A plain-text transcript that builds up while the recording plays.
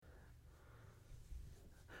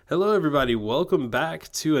Hello, everybody. Welcome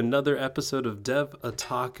back to another episode of Dev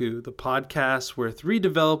Otaku, the podcast where three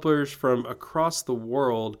developers from across the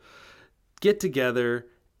world get together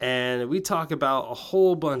and we talk about a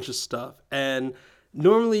whole bunch of stuff. And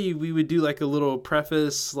normally we would do like a little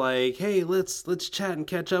preface like, hey, let's chat and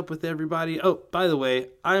catch up with everybody. Oh, by the way,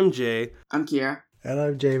 I'm Jay. I'm Kiara. And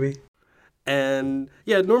I'm Jamie. And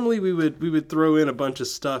yeah, normally we would throw in a bunch of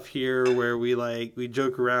stuff here where we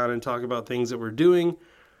joke around and talk about things that we're doing.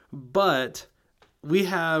 But we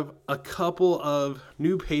have a couple of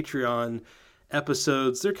new Patreon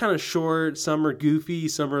episodes. They're kind of short. Some are goofy.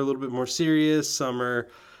 Some are a little bit more serious. Some are,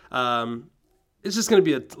 it's just going to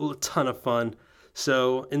be a ton of fun.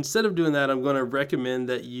 So instead of doing that, I'm going to recommend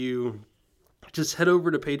that you just head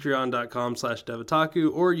over to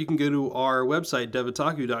patreon.com/devotaku, or you can go to our website,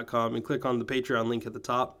 devotaku.com, and click on the Patreon link at the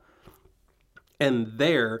top. And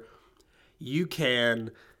there you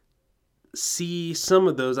can see some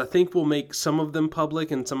of those. I think we'll make some of them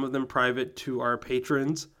public and some of them private to our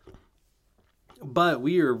patrons. But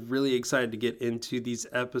we are really excited to get into these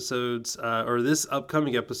episodes, or this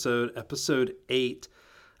upcoming episode, episode 8.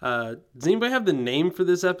 Does anybody have the name for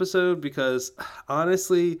this episode? Because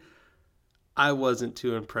honestly, I wasn't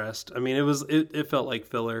too impressed. I mean, it felt like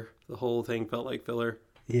filler. The whole thing felt like filler.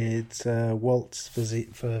 Yeah, it's Waltz for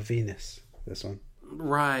Venus, this one.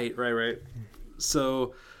 Right.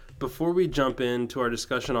 So before we jump into our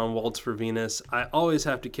discussion on Waltz for Venus, I always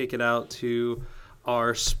have to kick it out to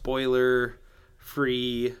our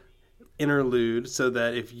spoiler-free interlude so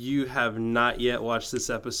that if you have not yet watched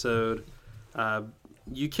this episode,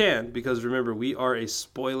 you can, because remember, we are a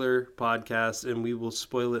spoiler podcast and we will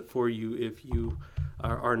spoil it for you if you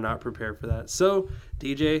are not prepared for that. So,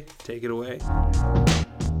 DJ, take it away.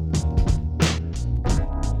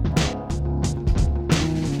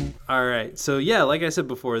 All right, so yeah, like I said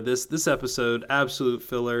before, this episode, absolute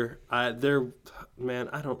filler. The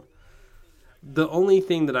only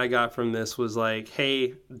thing that I got from this was like,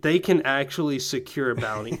 hey, they can actually secure a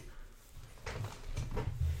bounty.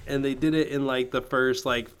 And they did it in like the first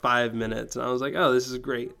 5 minutes, and I was like, oh, this is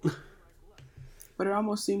great. But it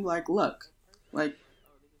almost seemed like luck. Like,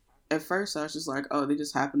 at first I was just like, oh, they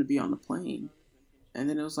just happened to be on the plane. And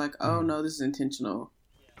then it was like, oh, no, this is intentional.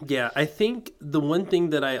 Yeah, I think the one thing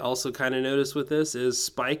that I also kind of noticed with this is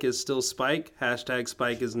Spike is still Spike. #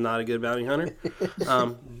 Spike is not a good bounty hunter.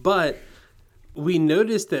 But we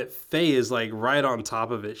noticed that Faye is right on top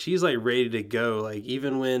of it. She's ready to go.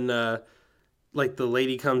 Even when the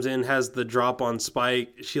lady comes in, has the drop on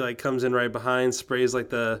Spike, she comes in right behind, sprays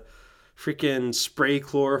the freaking spray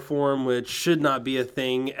chloroform, which should not be a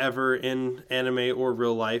thing ever in anime or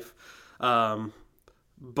real life.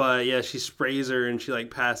 But yeah, she sprays her and she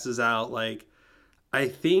passes out. I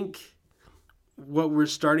think what we're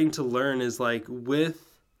starting to learn is with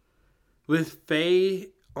Faye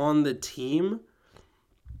on the team,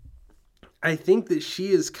 I think that she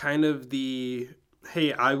is kind of the,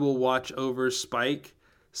 hey, I will watch over Spike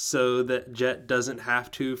so that Jet doesn't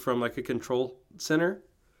have to from a control center.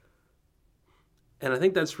 And I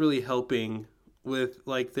think that's really helping with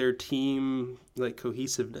their team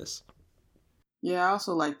cohesiveness. Yeah, I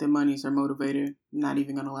also like that money's her motivator. Not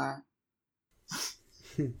even gonna lie.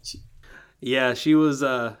 Yeah, she was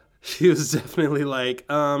definitely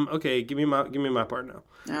okay, give me my part now.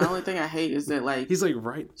 The only thing I hate is that he's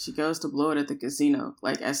right. She goes to blow it at the casino.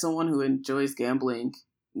 As someone who enjoys gambling,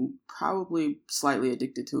 probably slightly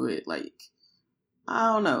addicted to it,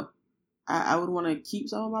 I don't know. I would want to keep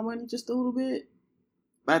some of my money just a little bit.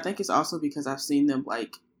 But I think it's also because I've seen them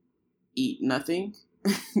eat nothing.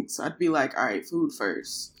 So I'd be all right, food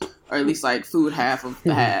first. Or at least food half of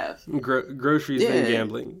the half. Groceries then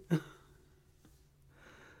gambling.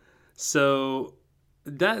 So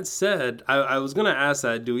that said, I was going to ask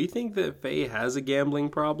that, do we think that Faye has a gambling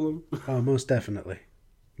problem? Oh, most definitely.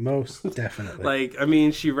 Most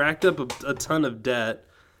definitely. She racked up a ton of debt,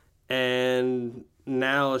 and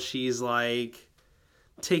now she's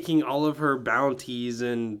taking all of her bounties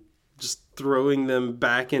and just throwing them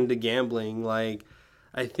back into gambling.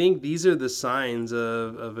 I think these are the signs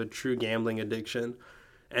of a true gambling addiction.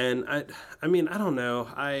 And I don't know.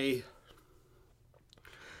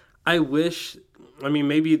 I wish,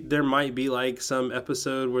 maybe there might be some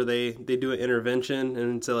episode where they do an intervention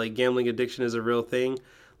and so gambling addiction is a real thing.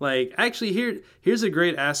 Actually here's a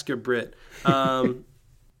great Ask a Brit.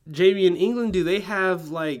 Jamie, in England, do they have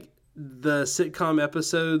the sitcom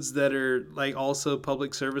episodes that are also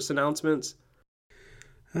public service announcements?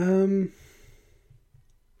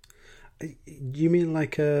 You mean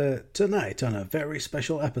tonight on a very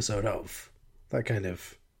special episode of that kind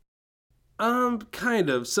of? Kind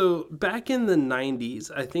of. So back in the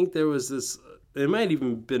 90s, I think there was this, it might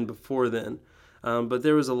even been before then, but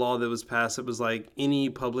there was a law that was passed. It was like any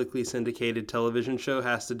publicly syndicated television show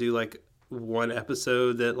has to do like one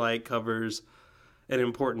episode that like covers an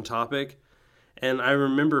important topic. And I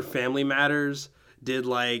remember Family Matters did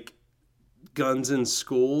like guns in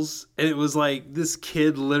schools, and it was like this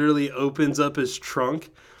kid literally opens up his trunk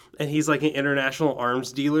and he's like an international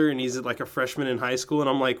arms dealer and he's like a freshman in high school, and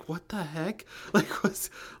I'm like, what the heck? Like, what's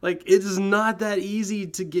like, it's not that easy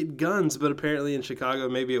to get guns, but apparently in Chicago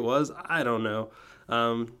maybe it was. I don't know.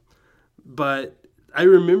 But I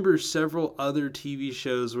remember several other TV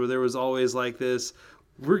shows where there was always like this,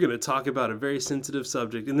 we're going to talk about a very sensitive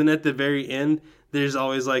subject, and then at the very end there's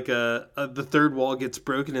always like the third wall gets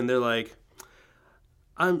broken and they're like,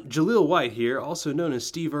 I'm Jaleel White here, also known as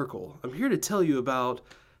Steve Urkel. I'm here to tell you about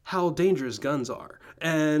how dangerous guns are.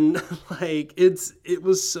 And like it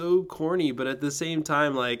was so corny, but at the same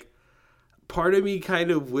time, like, part of me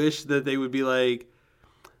kind of wished that they would be like,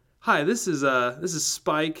 hi, this is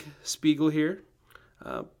Spike Spiegel here.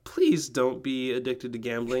 Please don't be addicted to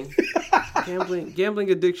gambling.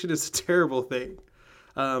 Gambling addiction is a terrible thing.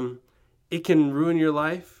 It can ruin your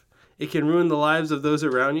life. It can ruin the lives of those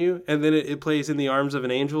around you. And then it plays In the Arms of an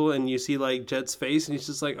Angel, and you see like Jet's face, and he's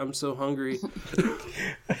just like, I'm so hungry.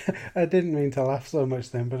 I didn't mean to laugh so much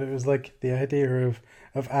then, but it was like the idea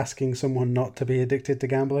of asking someone not to be addicted to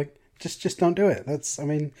gambling. Just don't do it. But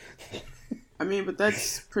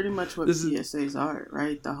that's pretty much what PSAs are,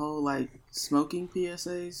 right? The whole like smoking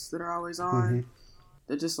PSAs that are always on. Mm-hmm.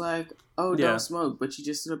 They're just like, oh, don't smoke, but you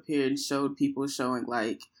just sit up here and showed people showing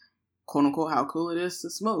like, quote unquote, how cool it is to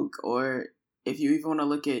smoke. Or if you even want to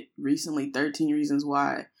look at recently 13 Reasons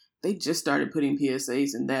Why, they just started putting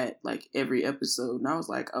PSAs in that like every episode, and I was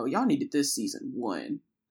like, oh, y'all needed this season 1.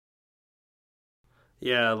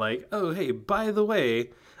 Yeah, like, oh, hey, by the way,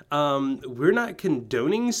 we're not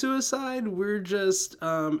condoning suicide, we're just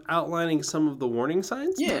outlining some of the warning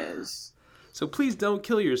signs. Yes. So please don't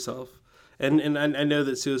kill yourself. And I know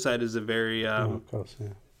that suicide is a very of course,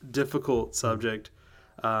 difficult subject.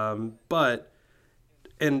 But,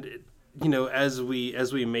 and, you know, as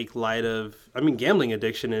we make light of, gambling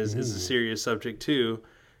addiction is a serious subject too.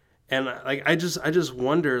 And like, I just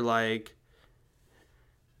wonder, like,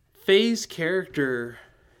 Faye's character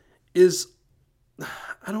is,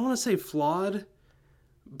 I don't want to say flawed,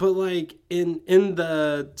 but like in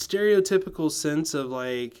the stereotypical sense of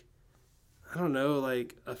like, I don't know,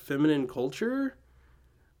 like a feminine culture.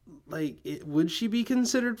 Like, would she be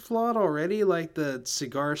considered flawed already? Like the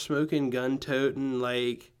cigar smoking, gun toting,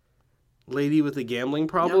 like lady with a gambling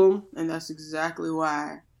problem? Yep. And that's exactly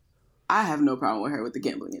why I have no problem with her with the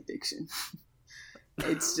gambling addiction.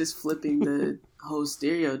 It's just flipping the whole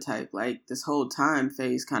stereotype. Like, this whole time,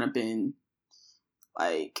 Faye's kind of been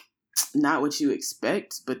like not what you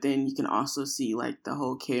expect, but then you can also see like the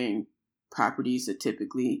whole carrying properties that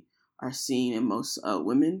typically are seen in most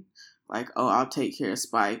women. Like, oh, I'll take care of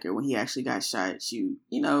Spike, or when he actually got shot, you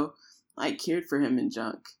know, like cared for him and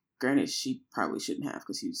junk. Granted, she probably shouldn't have,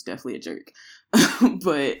 because he was definitely a jerk.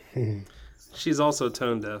 But she's also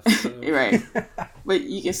tone deaf. So. Right. But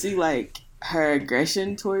you can see like her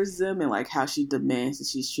aggression towards them and like how she demands that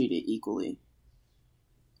she's treated equally.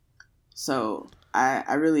 So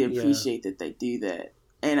I really appreciate that they do that.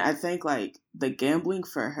 And I think like the gambling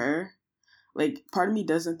for her, like part of me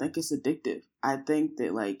doesn't think it's addictive. I think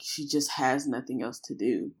that like she just has nothing else to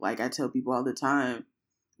do. Like I tell people all the time,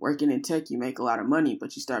 working in tech, you make a lot of money,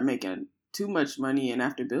 but you start making too much money, and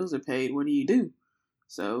after bills are paid, what do?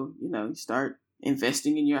 So, you know, you start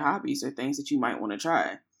investing in your hobbies or things that you might want to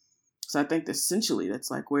try. So I think essentially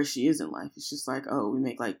that's like where she is in life. It's just like, oh, we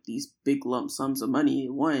make like these big lump sums of money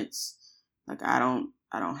at once. Like I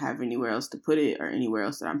don't have anywhere else to put it or anywhere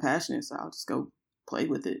else that I'm passionate, so I'll just go play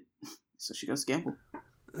with it. So she goes gamble.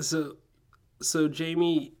 So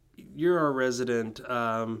Jamie, you're our resident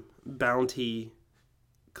bounty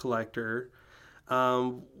collector.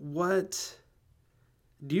 What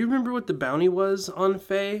do you remember what the bounty was on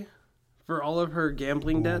Faye for all of her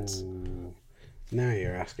gambling debts? Ooh, now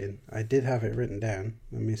you're asking. I did have it written down.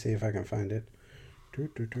 Let me see if I can find it.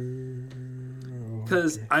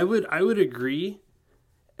 Because I would agree,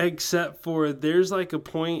 except for there's like a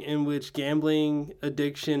point in which gambling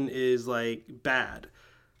addiction is like bad,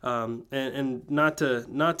 and not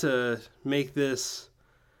to make this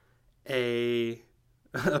a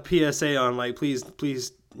PSA on like please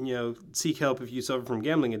you know, seek help if you suffer from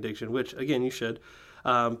gambling addiction, which again you should,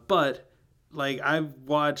 but like I've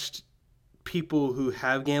watched people who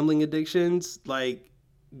have gambling addictions like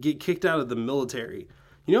get kicked out of the military.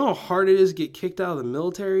 You know how hard it is to get kicked out of the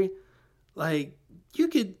military? like you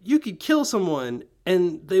could kill someone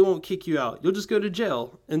and they won't kick you out. You'll just go to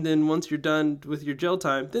jail, and then once you're done with your jail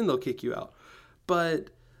time, then they'll kick you out. But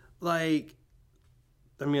like,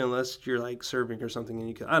 I mean, unless you're like serving or something, and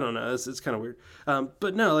you can, I don't know, it's kind of weird.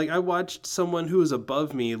 But no, like I watched someone who was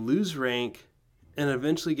above me lose rank and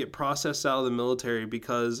eventually get processed out of the military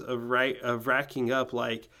because of racking up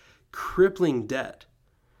like crippling debt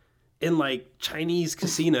in like Chinese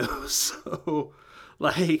casinos. So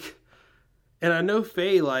like, and I know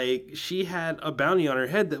Faye, like, she had a bounty on her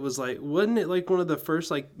head that was like, wasn't it like one of the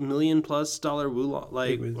first like $1 million+ Wulong,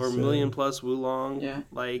 like, was, or $1 million+ Wulong, Yeah.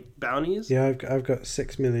 like bounties? Yeah, I've got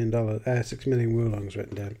 $6 million, 6 million Wulongs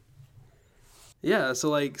written down. Yeah,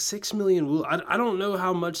 so like 6 million Wulong. I don't know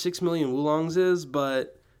how much 6 million Wulongs is,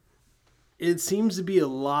 but it seems to be a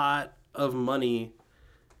lot of money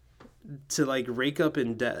to like rake up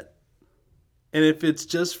in debt. And if it's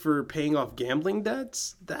just for paying off gambling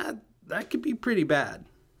debts, that could be pretty bad.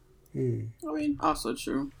 I mean, also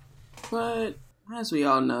true. But as we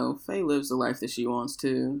all know, Faye lives the life that she wants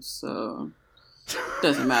to, so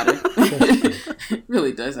doesn't matter. It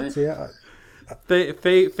really doesn't. So yeah,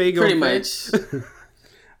 Faye Pretty much.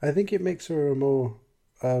 I think it makes her a more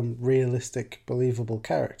realistic, believable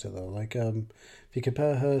character, though. Like, if you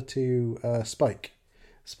compare her to Spike,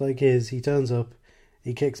 he turns up,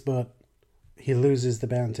 he kicks butt, he loses the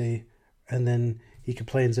bounty, and then he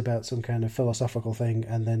complains about some kind of philosophical thing,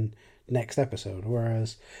 and then next episode.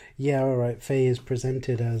 Whereas, yeah, all right, Faye is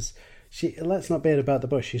presented as let's not beat about the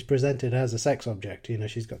bush. She's presented as a sex object. You know,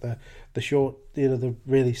 she's got the short, you know, the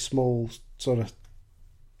really small sort of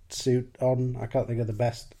suit on. I can't think of the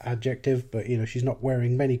best adjective, but you know, she's not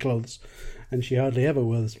wearing many clothes, and she hardly ever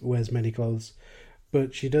wears many clothes.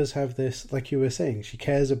 But she does have this, like you were saying, she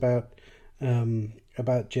cares about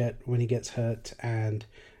Jet when he gets hurt, and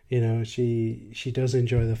you know, she does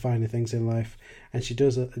enjoy the finer things in life, and she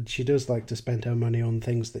does like to spend her money on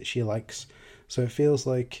things that she likes. So it feels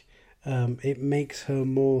like it makes her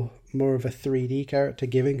more of a 3D character,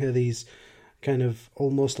 giving her these kind of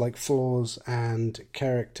almost like flaws and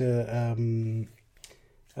character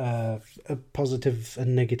positive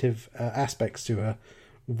and negative aspects to her.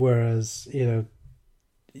 Whereas, you know,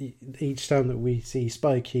 each time that we see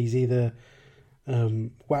Spike, he's either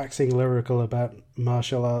waxing lyrical about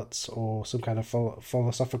martial arts or some kind of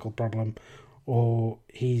philosophical problem, or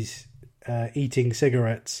he's eating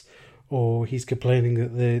cigarettes, or he's complaining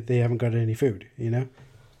that they haven't got any food, you know?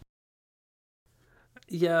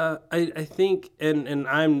 Yeah, I think, and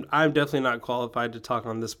I'm definitely not qualified to talk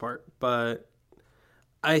on this part, but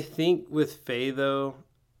I think with Faye though,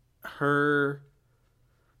 her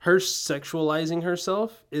sexualizing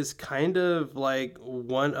herself is kind of like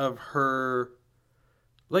one of her,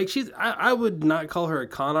 like, I would not call her a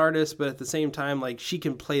con artist, but at the same time, like, she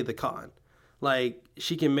can play the con. Like,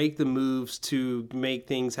 she can make the moves to make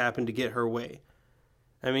things happen to get her way.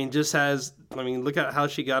 I mean, look at how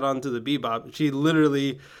she got onto the Bebop. She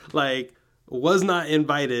literally, like, was not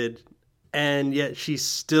invited, and yet she's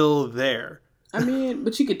still there. I mean,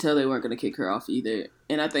 but you could tell they weren't going to kick her off either.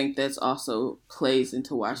 And I think that's also plays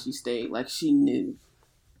into why she stayed. Like, she knew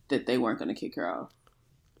that they weren't going to kick her off.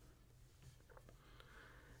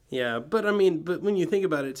 Yeah, but I mean, but when you think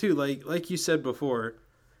about it too, like you said before,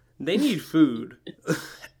 they need food,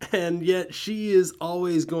 and yet she is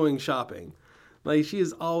always going shopping. Like, she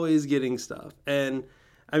is always getting stuff. And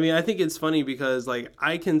I mean, I think it's funny because like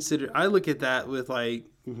I look at that with like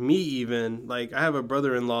me even, like I have a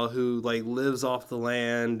brother-in-law who like lives off the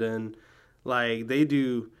land, and like they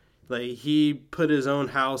do, like he put his own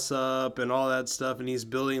house up and all that stuff, and he's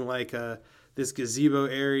building like this gazebo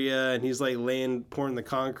area, and he's like pouring the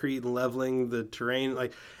concrete and leveling the terrain,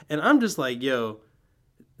 like, and I'm just like, yo,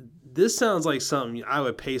 this sounds like something I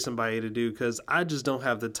would pay somebody to do, because I just don't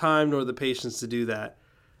have the time nor the patience to do that.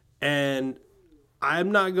 And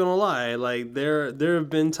I'm not gonna lie, like there have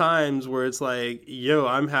been times where it's like, yo,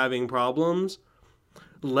 I'm having problems.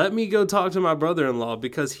 Let me go talk to my brother-in-law,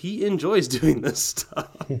 because he enjoys doing this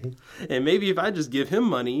stuff. And maybe if I just give him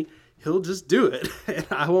money, he'll just do it and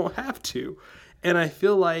I won't have to. And I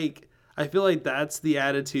feel like that's the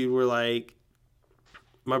attitude where like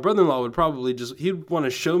my brother-in-law would probably he'd want to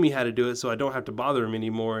show me how to do it so I don't have to bother him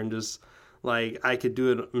anymore, and just like I could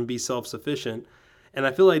do it and be self-sufficient. And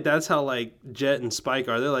I feel like that's how like Jet and Spike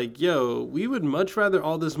are. They're like, yo, we would much rather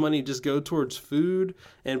all this money just go towards food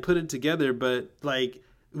and put it together. But like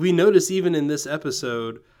we notice even in this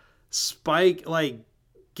episode, Spike like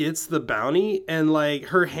gets the bounty and like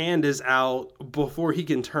her hand is out before he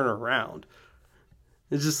can turn around.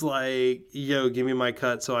 It's just like, yo, give me my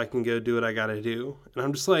cut so I can go do what I gotta do. And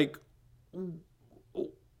I'm just like,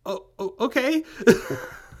 Okay.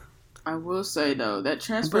 I will say though, that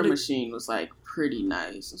transfer machine was like pretty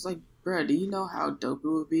nice. It's like, bruh, do you know how dope it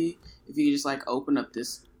would be if you could just like open up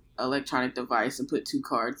this electronic device and put 2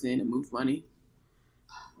 cards in and move money?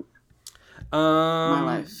 My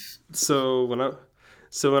life. So when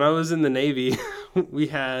I was in the Navy, we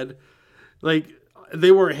had like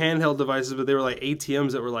they weren't handheld devices, but they were like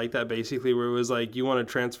ATMs that were like that basically, where it was like you want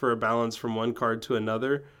to transfer a balance from one card to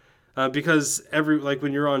another. Because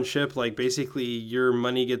when you're on ship, like basically your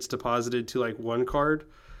money gets deposited to like one card,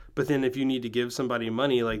 but then if you need to give somebody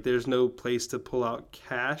money, like there's no place to pull out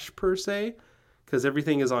cash per se, because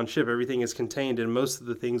everything is on ship, everything is contained, and most of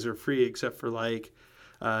the things are free except for like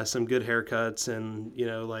some good haircuts and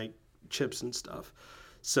like chips and stuff.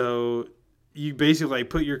 So you basically like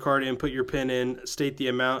put your card in, put your pin in, state the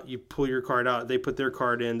amount, you pull your card out, they put their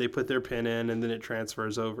card in, they put their pin in, and then it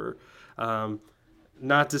transfers over.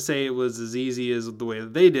 Not to say it was as easy as the way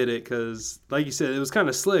that they did it, because like you said, it was kind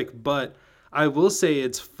of slick, but I will say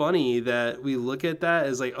it's funny that we look at that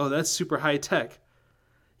as like, oh, that's super high tech.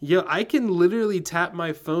 Yo, I can literally tap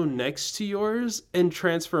my phone next to yours and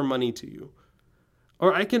transfer money to you.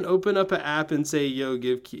 Or I can open up an app and say, yo,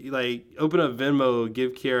 open up Venmo,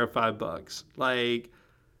 give Kiara $5. Like,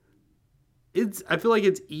 I feel like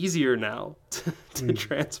it's easier now to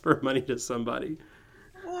transfer money to somebody.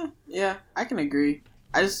 Yeah, I can agree.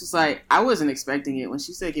 I just was like, I wasn't expecting it. When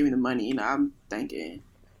she said give me the money, I'm thinking,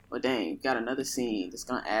 well, dang, got another scene that's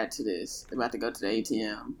going to add to this. They're about to go to the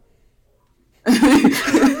ATM.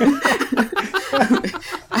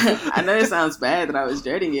 I know it sounds bad that I was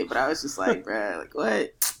dreading it, but I was just like, bruh, like,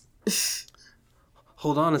 what?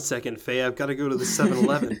 Hold on a second, Faye. I've got to go to the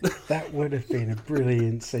 7-Eleven. That would have been a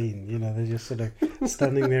brilliant scene. They're just sort of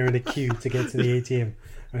standing there in a queue to get to the ATM,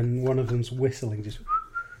 and one of them's whistling, just...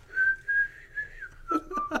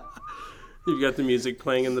 You've got the music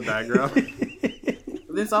playing in the background.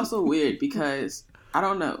 It's also weird because, I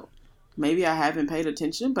don't know, maybe I haven't paid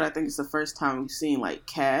attention, but I think it's the first time we've seen, like,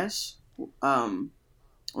 Cash, when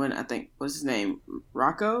I think, what's his name,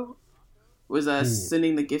 Rocco, was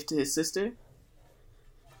sending the gift to his sister.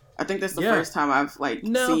 I think that's the first time I've,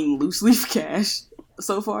 seen Loose Leaf Cash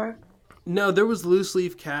so far. No, there was Loose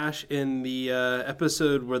Leaf Cash in the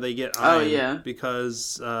episode where they get iron. Oh, yeah.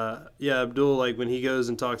 Because, Abdul, like, when he goes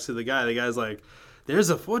and talks to the guy's like,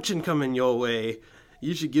 there's a fortune coming your way.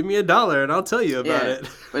 You should give me $1 and I'll tell you about it.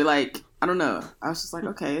 But, like, I don't know. I was just like,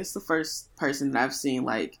 okay, it's the first person that I've seen,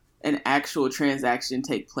 like, an actual transaction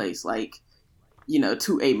take place, like,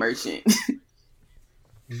 to a merchant.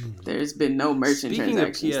 There's been no merchant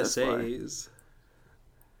transactions thus far.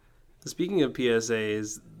 Speaking of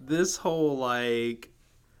PSAs, this whole, like,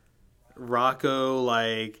 Rocco,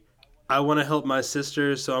 like, I want to help my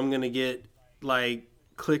sister, so I'm going to get, like,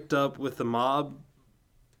 clicked up with the mob.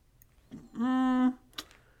 Can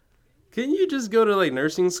you just go to, like,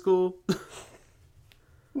 nursing school?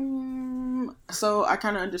 So I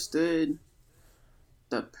kind of understood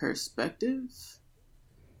the perspective.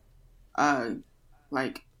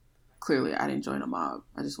 Like, clearly I didn't join a mob.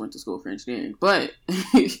 I just went to school for engineering. But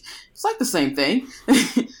it's like the same thing.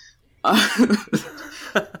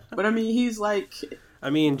 But I mean, he's like... I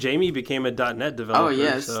mean, Jamie became a .NET developer. Oh,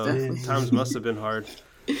 yes, so definitely. Times must have been hard.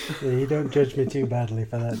 Yeah, you don't judge me too badly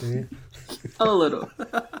for that, do you? A little.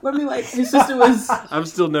 But I mean, like, his sister was... I've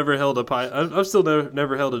still never held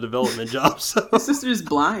never held a development job, so... His sister is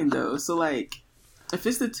blind, though. So, like, if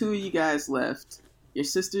it's the two of you guys left... Your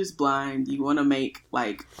sister's blind. You want to make,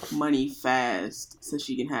 like, money fast so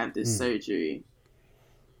she can have this surgery.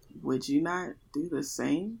 Would you not do the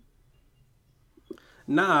same?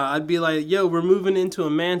 Nah, I'd be like, yo, we're moving into a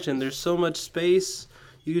mansion. There's so much space.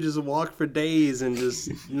 You could just walk for days and just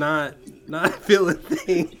not feel a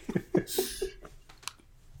thing.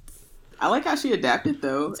 I like how she adapted,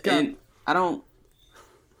 though. And I don't...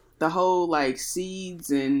 The whole, like,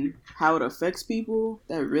 seeds and how it affects people,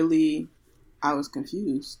 that really... I was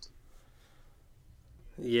confused.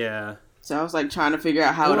 Yeah. So I was like trying to figure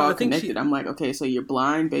out how it all connected. I'm like, okay, so you're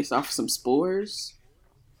blind based off some spores?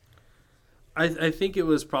 I think it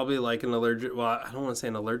was probably like an allergic... Well, I don't want to say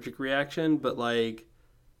an allergic reaction, but like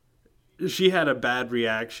she had a bad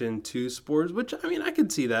reaction to spores, which, I mean, I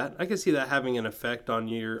could see that. I could see that having an effect on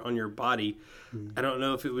your body. I don't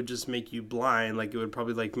know if it would just make you blind. Like, it would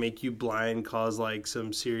probably, like, make you blind, cause, like,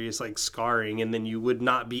 some serious, like, scarring, and then you would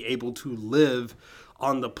not be able to live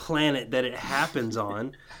on the planet that it happens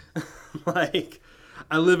on. Like,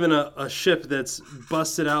 I live in a ship that's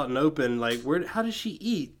busted out and open. Like, how does she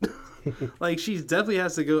eat? Like, she definitely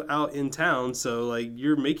has to go out in town, so, like,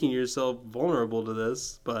 you're making yourself vulnerable to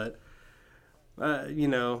this, but...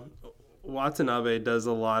 Watanabe does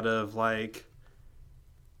a lot of like,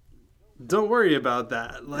 don't worry about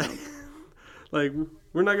that. Like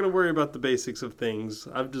we're not gonna worry about the basics of things.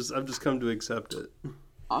 I've just come to accept it.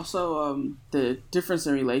 Also, the difference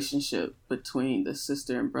in relationship between the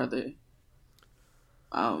sister and brother,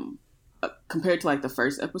 compared to like the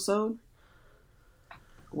first episode,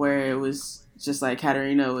 where it was just like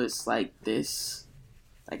Katarina was like this,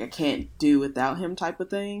 like I can't do without him type of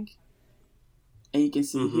thing. And you can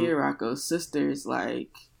see here Rocco's sister is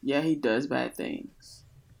like, yeah, he does bad things.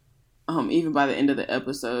 Even by the end of the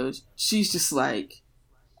episode, she's just like,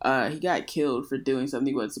 he got killed for doing something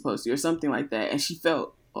he wasn't supposed to, or something like that. And she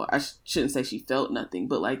felt, or I shouldn't say she felt nothing,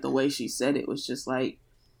 but like the way she said it was just like,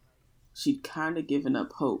 she'd kind of given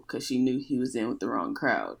up hope because she knew he was in with the wrong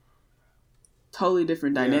crowd. Totally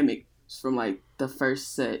different dynamic from like the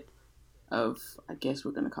first set of, I guess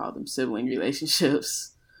we're going to call them sibling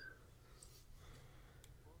relationships.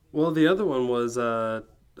 Well, the other one was a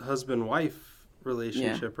husband-wife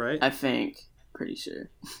relationship, right? I think. Pretty sure.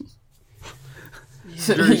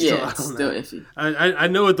 Still iffy. I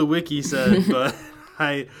know what the wiki said, but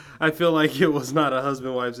I feel like it was not a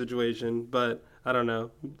husband-wife situation, but I don't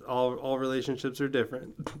know. All relationships are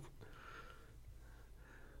different.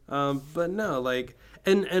 But no, like,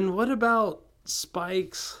 and what about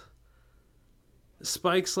Spike's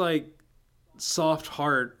like soft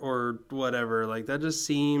heart or whatever? Like that just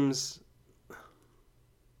seems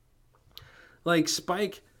like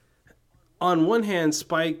Spike. On one hand,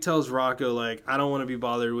 Spike tells Rocco like, I don't want to be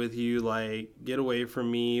bothered with you, like get away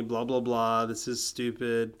from me, blah blah blah, this is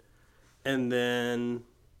stupid. And then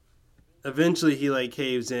eventually he like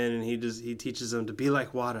caves in and he teaches him to be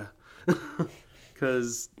like Wada.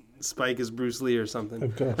 Cuz Spike is Bruce Lee or something.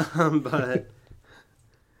 Of course.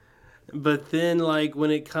 But then, like,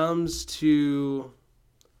 when it comes to,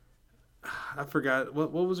 I forgot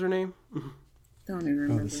what was her name. Don't even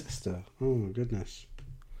remember. Oh, the sister. Oh my goodness.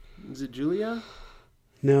 Is it Julia?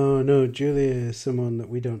 No. Julia is someone that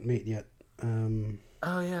we don't meet yet.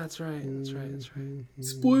 Oh yeah, that's right.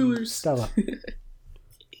 Spoilers. Stella.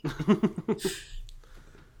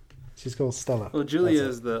 She's called Stella. Well, Julia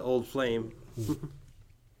is the old flame.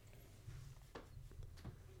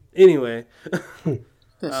 Anyway.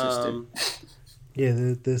 The sister.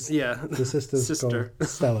 Yeah, the sister's called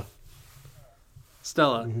Stella.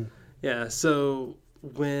 Stella. Mm-hmm. Yeah, so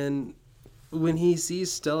when he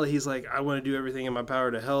sees Stella, he's like, I want to do everything in my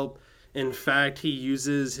power to help. In fact, he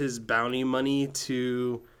uses his bounty money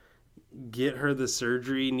to get her the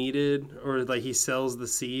surgery needed, or like he sells the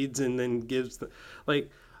seeds and then gives the,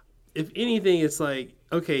 like, if anything, it's like,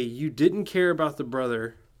 okay, you didn't care about the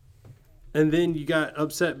brother, and then you got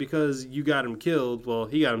upset because you got him killed. Well,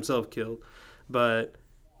 he got himself killed, but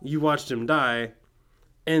you watched him die.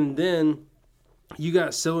 And then you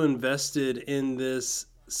got so invested in this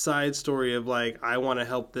side story of like, I want to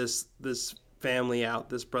help this family out,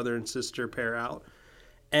 this brother and sister pair out.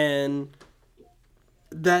 And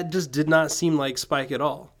that just did not seem like Spike at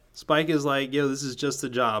all. Spike is like, yo, this is just a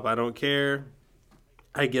job. I don't care.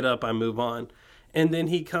 I get up, I move on. And then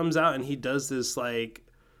he comes out and he does this like,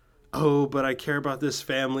 oh, but I care about this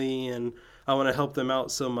family and I want to help them out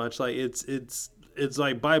so much. Like it's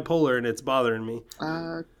like bipolar and it's bothering me.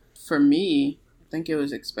 For me, I think it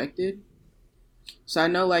was expected. So I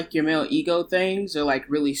know like your male ego things are like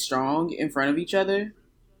really strong in front of each other,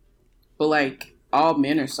 but like all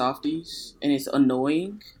men are softies and it's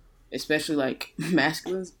annoying, especially like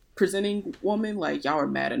masculine presenting woman. Like y'all are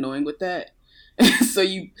mad annoying with that. So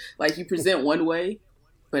you present one way,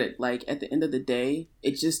 but like at the end of the day,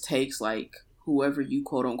 it just takes like whoever you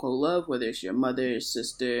quote unquote love, whether it's your mother,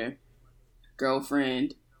 sister,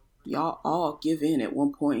 girlfriend, y'all all give in at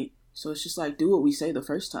one point. So it's just like, do what we say the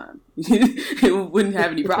first time. It wouldn't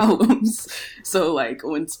have any problems. So like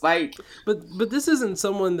when Spike, but this isn't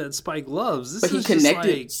someone that Spike loves. This but he is connected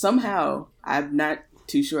just like, somehow. I'm not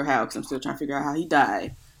too sure how because I'm still trying to figure out how he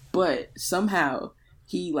died. But somehow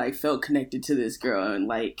he like felt connected to this girl and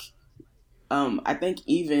like. I think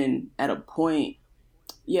even at a point,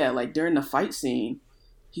 like during the fight scene,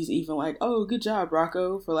 he's even like, oh, good job,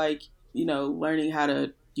 Rocco, for like, learning how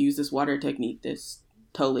to use this water technique that's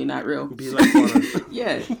totally not real. Be like water.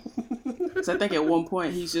 Yeah. So I think at one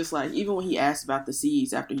point he's just like, even when he asked about the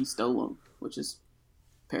seeds after he stole them, which is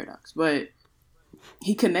paradox, but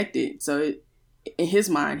he connected. So in his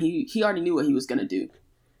mind, he already knew what he was going to do.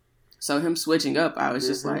 So him switching up, I was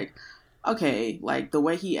just like, okay, like the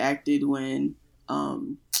way he acted when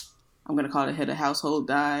I'm gonna call it head of household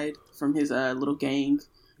died from his little gang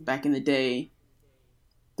back in the day,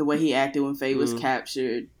 the way he acted when Faye was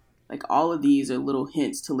captured, like all of these are little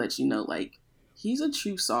hints to let you know like he's a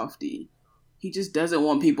true softie. He just doesn't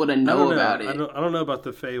want people to know about it. I don't know about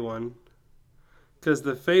the Faye one. Because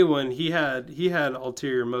the Faye one, he had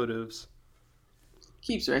ulterior motives.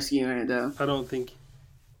 Keeps rescuing her, though. I don't think...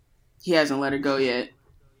 He hasn't let her go yet.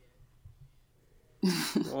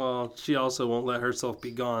 Well, she also won't let herself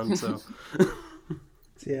be gone, so...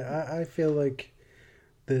 Yeah, I feel like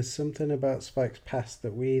there's something about Spike's past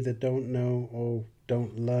that we either don't know or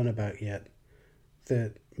don't learn about yet.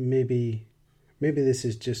 That maybe this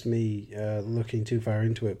is just me looking too far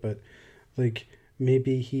into it, but like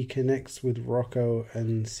maybe he connects with Rocco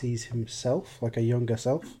and sees himself, like a younger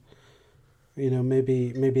self. You know,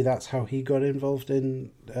 maybe that's how he got involved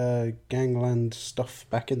in gangland stuff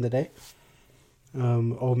back in the day.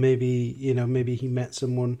 Or maybe he met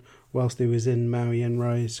someone whilst he was in Maui and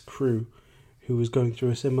Rai's crew who was going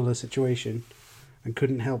through a similar situation and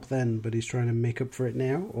couldn't help then, but he's trying to make up for it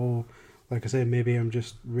now. Or, like I say, maybe I'm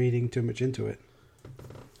just reading too much into it.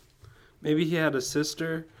 Maybe he had a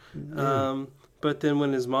sister, but then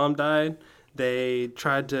when his mom died, they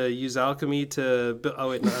tried to use alchemy to... Oh,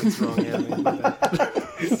 wait, no, that's the wrong anime. My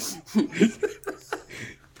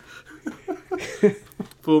bad.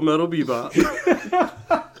 Full Metal Bebop.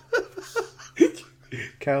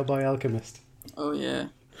 Cowboy Alchemist. Oh, yeah.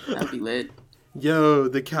 That'd be lit. Yo,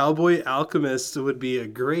 the Cowboy Alchemist would be a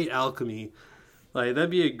great alchemy. Like,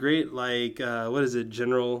 that'd be a great, like, what is it,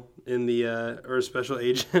 general in the, or special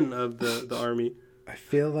agent of the army. I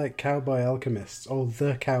feel like Cowboy Alchemists, or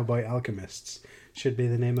the Cowboy Alchemists, should be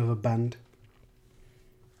the name of a band.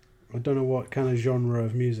 I don't know what kind of genre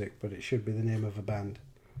of music, but it should be the name of a band.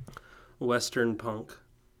 Western punk.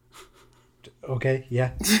 Okay,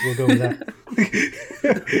 yeah, we'll go with that.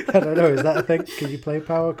 I don't know, is that a thing? Can you play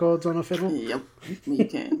power chords on a fiddle? Yep, you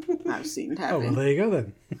can. I've seen it happen. Oh, well, there you go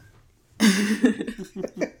then.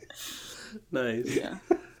 Nice. Yeah.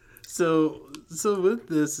 So with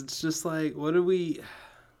this, it's just like, what do we...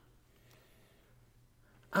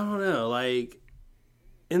 I don't know, like,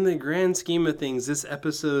 in the grand scheme of things, this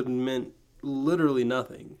episode meant literally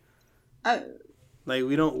nothing. Like,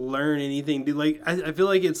 we don't learn anything. Like, I feel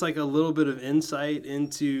like it's like a little bit of insight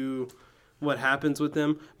into what happens with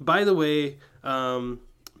them. By the way,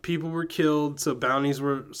 people were killed, so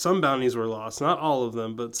some bounties were lost. Not all of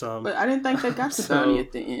them, but some. But I didn't think they got the bounty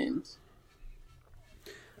at the end.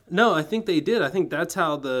 No, I think they did. I think that's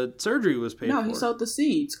how the surgery was paid for. No, he sold the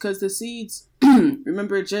seeds, because the seeds,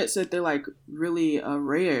 remember Jet said they're like really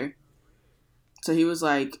rare. So he was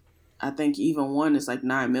like, I think even one is like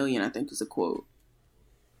 9 million, I think is a quote.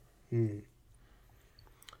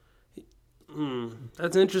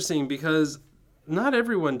 That's interesting because not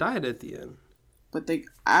everyone died at the end. But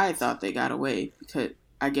I thought they got away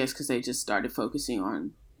because they just started focusing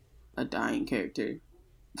on a dying character.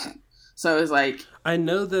 So it's like I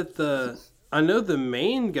know the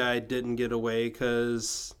main guy didn't get away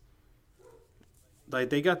because like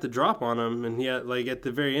they got the drop on him, and he had, like, at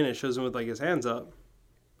the very end it shows him with like his hands up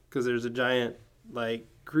because there's a giant like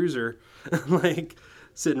cruiser like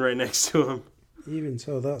sitting right next to him. Even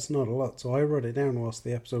so, that's not a lot. So I wrote it down whilst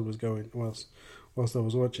the episode was going, whilst I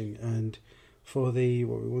was watching, and for the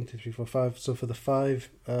 1, 2, 3, 4, 5. So for the 5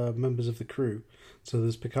 members of the crew, so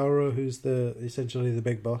there's Picaro, who's essentially the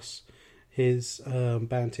big boss. His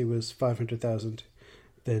bounty was 500,000.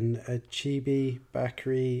 Then Chibi,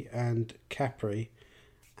 Bakri, and Capri,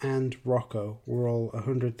 and Rocco were all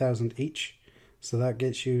 100,000 each. So that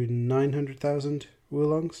gets you 900,000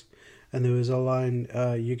 Wulongs. And there was a line,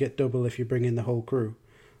 you get double if you bring in the whole crew.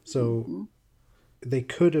 So they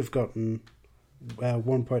could have gotten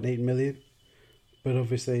 1.8 million, but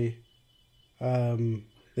obviously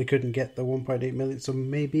they couldn't get the 1.8 million. So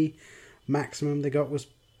maybe maximum they got was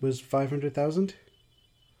 500,000.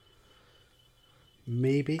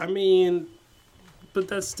 Maybe. I mean, but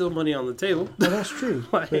that's still money on the table. Well, that's true.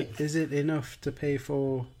 Like, but is it enough to pay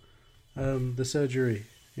for the surgery?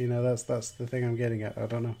 You know, that's the thing I'm getting at. I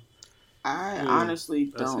don't know. I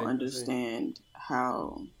honestly don't understand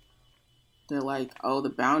how they're like, oh,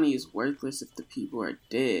 the bounty is worthless if the people are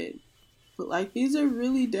dead. But, like, these are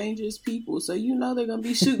really dangerous people, so you know they're going to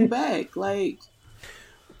be shooting back. Like,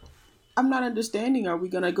 I'm not understanding. Are we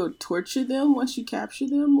going to go torture them once you capture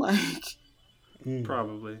them? Like...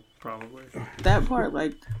 Probably. That part,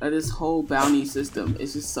 like, this whole bounty system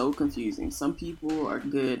is just so confusing. Some people are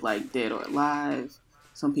good, like, dead or alive.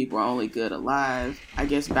 Some people are only good alive. I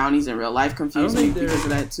guess bounties in real life confuse me because of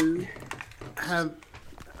that too.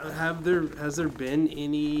 Has there been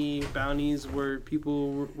any bounties where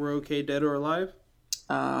people were okay dead or alive?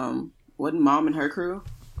 Wasn't Mom and her crew?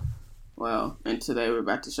 Well, and today we're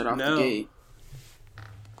about to shut off the gate.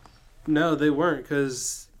 No, they weren't,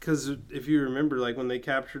 because because if you remember, like when they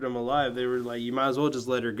captured him alive, they were like, you might as well just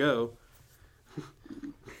let her go.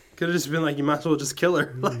 Could have just been like, you might as well just kill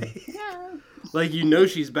her. Like you know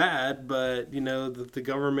she's bad, but you know the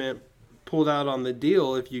government pulled out on the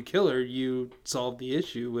deal. If you kill her, you solve the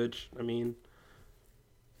issue. Which I mean,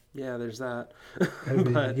 yeah, there's that.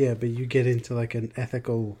 But you get into like an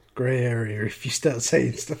ethical gray area if you start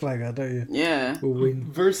saying stuff like that, don't you? Yeah.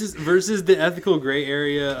 Versus the ethical gray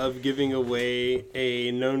area of giving away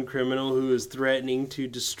a known criminal who is threatening to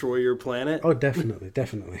destroy your planet. Oh, definitely.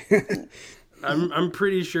 I'm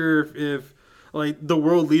pretty sure if like the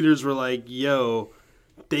world leaders were like, yo,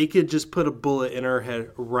 they could just put a bullet in our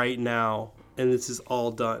head right now and this is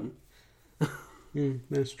all done.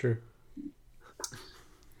 That's true.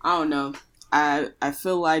 I don't know. I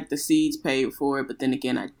feel like the seeds paid for it, but then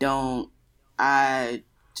again, I don't. I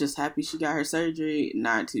just happy she got her surgery.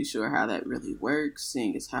 Not too sure how that really works,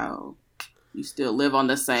 seeing as how you still live on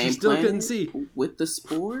the same planet couldn't see with the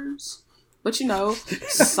spores. But you know,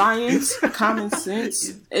 science, common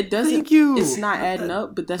sense, it doesn't. Thank you. It's not adding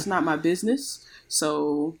up, but that's not my business.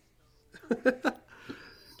 So,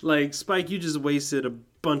 like Spike, you just wasted a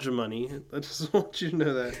bunch of money. I just want you to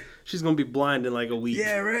know that she's gonna be blind in like a week.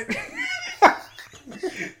 Yeah, right.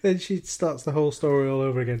 Then she starts the whole story all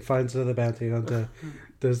over again. Finds another bounty hunter,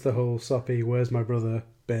 does the whole soppy "Where's my brother?"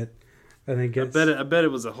 bit. And then gets... I bet it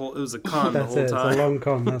was a con the whole time. It's a long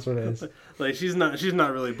con. That's what it is. Like she's not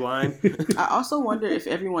really blind. I also wonder if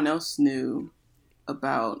everyone else knew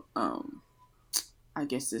about, I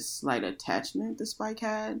guess this slight attachment that Spike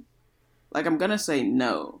had. Like I'm gonna say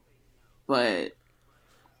no, but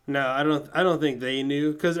no, I don't think they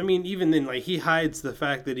knew because I mean even then like he hides the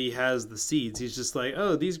fact that he has the seeds. He's just like,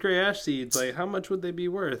 oh, these gray ash seeds, like how much would they be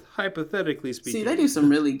worth hypothetically speaking? See, they do some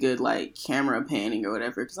really good like camera panning or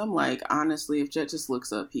whatever. Because I'm like, honestly, if Jet just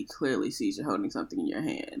looks up, he clearly sees you holding something in your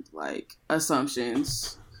hand. Like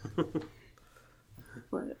assumptions.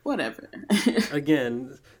 But whatever.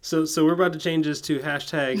 Again, so we're about to change this to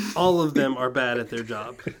hashtag all of them are bad at their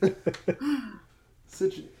job.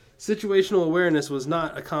 Situational awareness was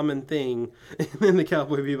not a common thing in the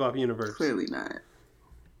Cowboy Bebop universe. Clearly not.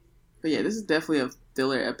 But yeah, this is definitely a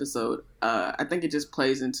filler episode. I think it just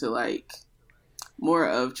plays into like more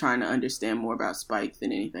of trying to understand more about Spike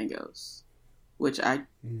than anything else, which I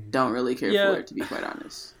don't really care for, to be quite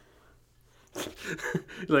honest.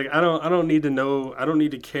 Like I don't need to know. I don't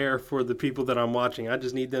need to care for the people that I'm watching. I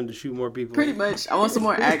just need them to shoot more people. Pretty much. I want some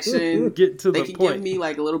more action. Get to the point. They can give me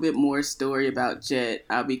like a little bit more story about Jet.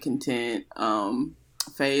 I'll be content.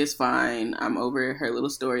 Faye is fine. I'm over her little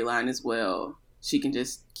storyline as well. She can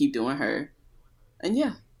just keep doing her. And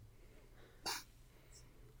yeah.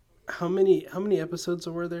 How many episodes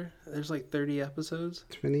were there? There's like 30 episodes.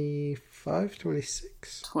 25,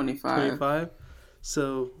 26. 25.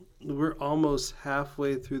 So we're almost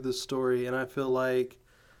halfway through the story, and I feel like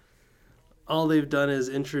all they've done is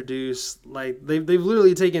introduce, like, they've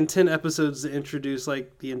literally taken 10 episodes to introduce,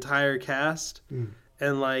 like, the entire cast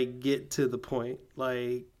and, like, get to the point.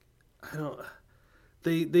 Like,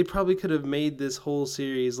 they probably could have made this whole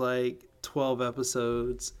series, like, 12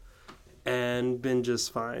 episodes and been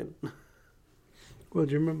just fine. Well,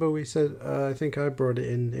 do you remember we said, I think I brought it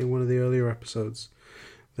in one of the earlier episodes,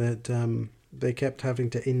 that they kept having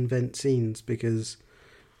to invent scenes because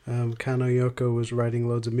Kano Yoko was writing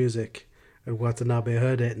loads of music and Watanabe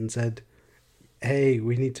heard it and said, hey,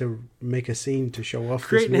 we need to make a scene to show off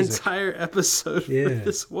Create this music. an entire episode for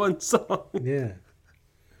this one song. Yeah.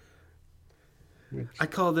 I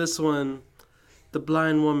call this one The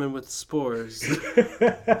Blind Woman with Spores.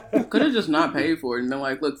 Could have just not paid for it and been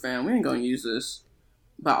like, look, fam, we ain't gonna use this.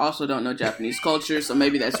 But I also don't know Japanese culture, so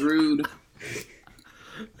maybe that's rude.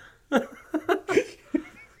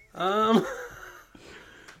 I'm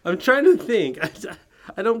trying to think.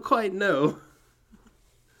 I don't quite know.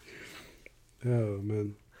 Oh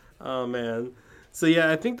man. So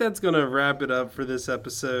yeah, I think that's gonna wrap it up for this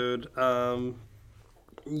episode.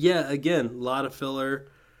 Yeah, again, a lot of filler.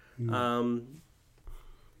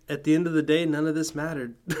 At the end of the day, none of this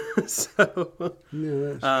mattered. So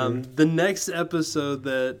the next episode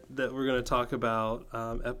that we're gonna talk about,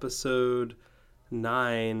 episode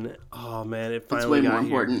 9. Oh man, it finally got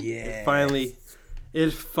here. Yeah.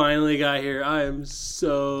 It finally got here. I am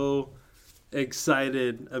so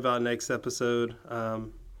excited about next episode.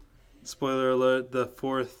 Spoiler alert: the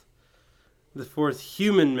fourth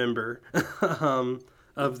human member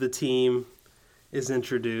of the team is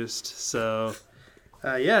introduced. So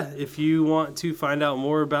if you want to find out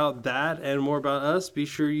more about that and more about us, be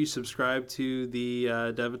sure you subscribe to the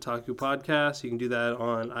Devataku podcast. You can do that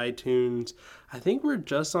on iTunes. I think we're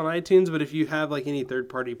just on iTunes, but if you have like any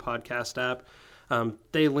third-party podcast app,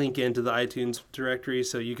 they link into the iTunes directory,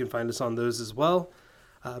 so you can find us on those as well.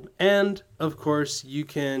 And, of course, you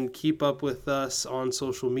can keep up with us on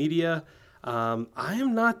social media. I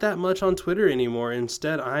am not that much on Twitter anymore.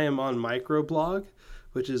 Instead, I am on microblog,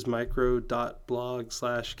 which is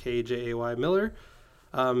micro.blog/KJAY Miller.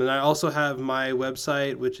 And I also have my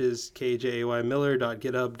website, which is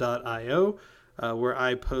kjaymiller.github.io, where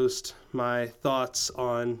I post my thoughts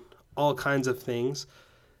on all kinds of things.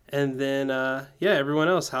 And then, everyone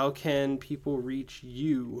else, how can people reach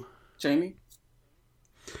you? Jamie?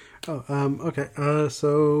 Okay.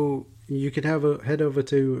 So you can head over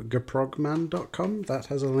to gaprogman.com. That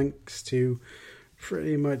has links to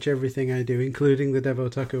pretty much everything I do, including the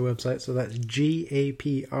Devotaku website. So that's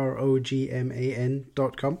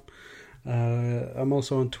gaprogman.com. I'm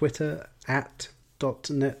also on Twitter at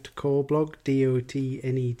 .netcoreblog,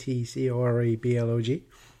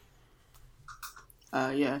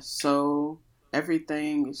 DOTNETCORABLOG. So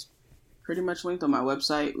everything is pretty much linked on my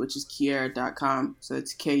website, which is Keira.com. So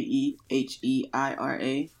it's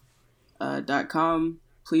KEHEIRA.com.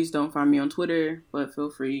 Please don't find me on Twitter, but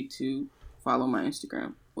feel free to follow my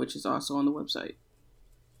Instagram, which is also on the website.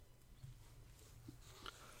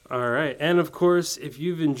 All right. And of course, if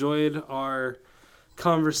you've enjoyed our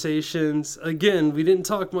conversations, again, we didn't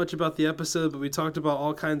talk much about the episode, but we talked about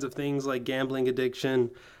all kinds of things like gambling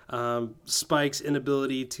addiction, Spike's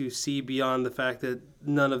inability to see beyond the fact that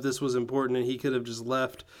none of this was important and he could have just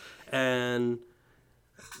left, and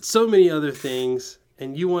so many other things.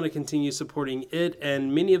 And you want to continue supporting it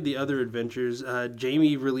and many of the other adventures.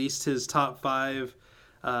 Jamie released his top 5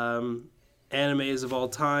 animes of all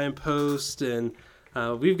time post, and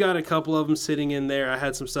we've got a couple of them sitting in there. I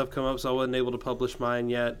had some stuff come up, so I wasn't able to publish mine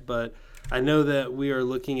yet, but I know that we are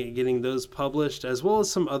looking at getting those published, as well as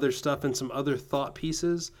some other stuff and some other thought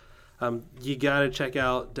pieces. You got to check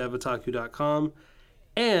out devataku.com.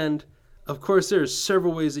 And of course, there's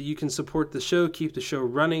several ways that you can support the show, keep the show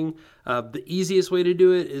running. The easiest way to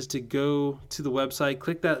do it is to go to the website,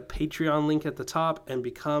 click that Patreon link at the top, and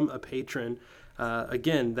become a patron.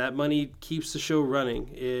 Again, that money keeps the show running.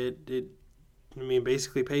 It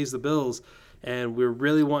basically pays the bills. And we're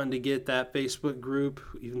really wanting to get that Facebook group,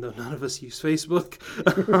 even though none of us use Facebook.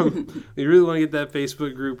 We really want to get that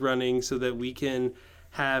Facebook group running so that we can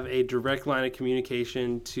have a direct line of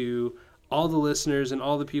communication to all the listeners and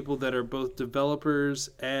all the people that are both developers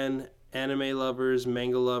and anime lovers,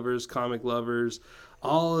 manga lovers, comic lovers,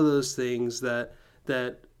 all of those things that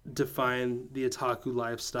define the otaku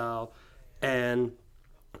lifestyle. And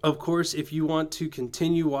of course, if you want to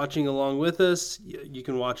continue watching along with us, you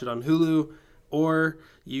can watch it on Hulu, or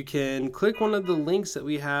you can click one of the links that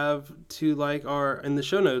we have to in the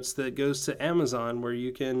show notes that goes to Amazon, where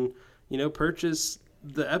you can, purchase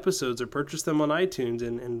the episodes or purchase them on iTunes,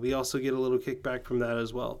 and we also get a little kickback from that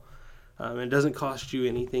as well. It doesn't cost you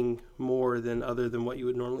anything more other than what you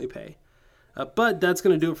would normally pay. But that's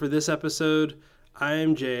going to do it for this episode.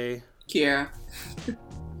 I'm Jay. Keira.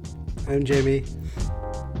 I'm Jamie.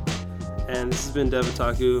 And this has been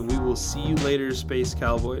Devataku. We will see you later, Space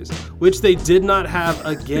Cowboys. Which they did not have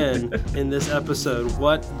again in this episode.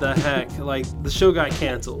 What the heck? The show got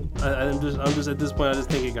canceled. I'm just at this point, I just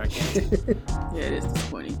think it got canceled. Yeah, it is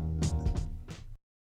disappointing.